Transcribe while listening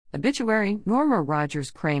Obituary, Norma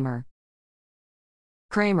Rogers Cramer.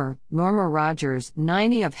 Cramer, Norma Rogers,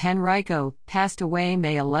 90 of Henrico, passed away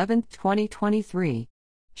May 11, 2023.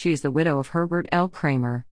 She is the widow of Herbert L.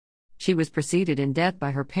 Cramer. She was preceded in death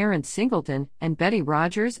by her parents Singleton and Betty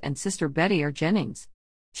Rogers and sister Betty R. Jennings.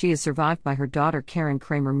 She is survived by her daughter Karen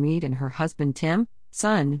Cramer Mead and her husband Tim,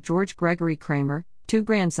 son George Gregory Cramer, two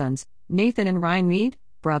grandsons, Nathan and Ryan Mead,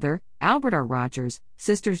 brother Albert R. Rogers,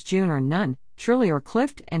 sisters June or Nunn, Shirley or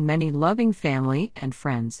Clift, and many loving family and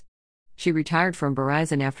friends. She retired from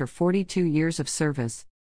Verizon after 42 years of service.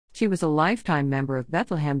 She was a lifetime member of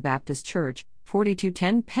Bethlehem Baptist Church,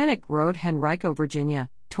 4210 Pennock Road, Henrico, Virginia,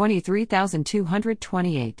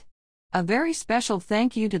 23228. A very special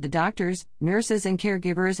thank you to the doctors, nurses, and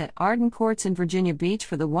caregivers at Arden Courts in Virginia Beach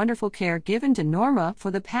for the wonderful care given to Norma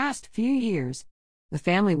for the past few years. The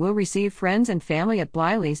family will receive friends and family at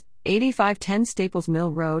Blyleys, 8510 Staples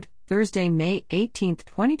Mill Road, Thursday, May 18,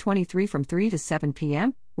 2023 from 3 to 7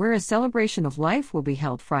 p.m., where a celebration of life will be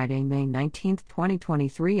held Friday, May 19,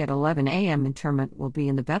 2023 at 11 a.m. Interment will be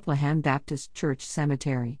in the Bethlehem Baptist Church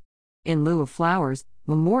Cemetery. In lieu of flowers,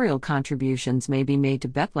 memorial contributions may be made to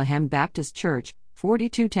Bethlehem Baptist Church,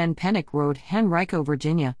 4210 Pennock Road, Henrico,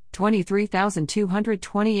 Virginia,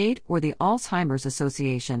 23228, or the Alzheimer's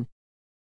Association,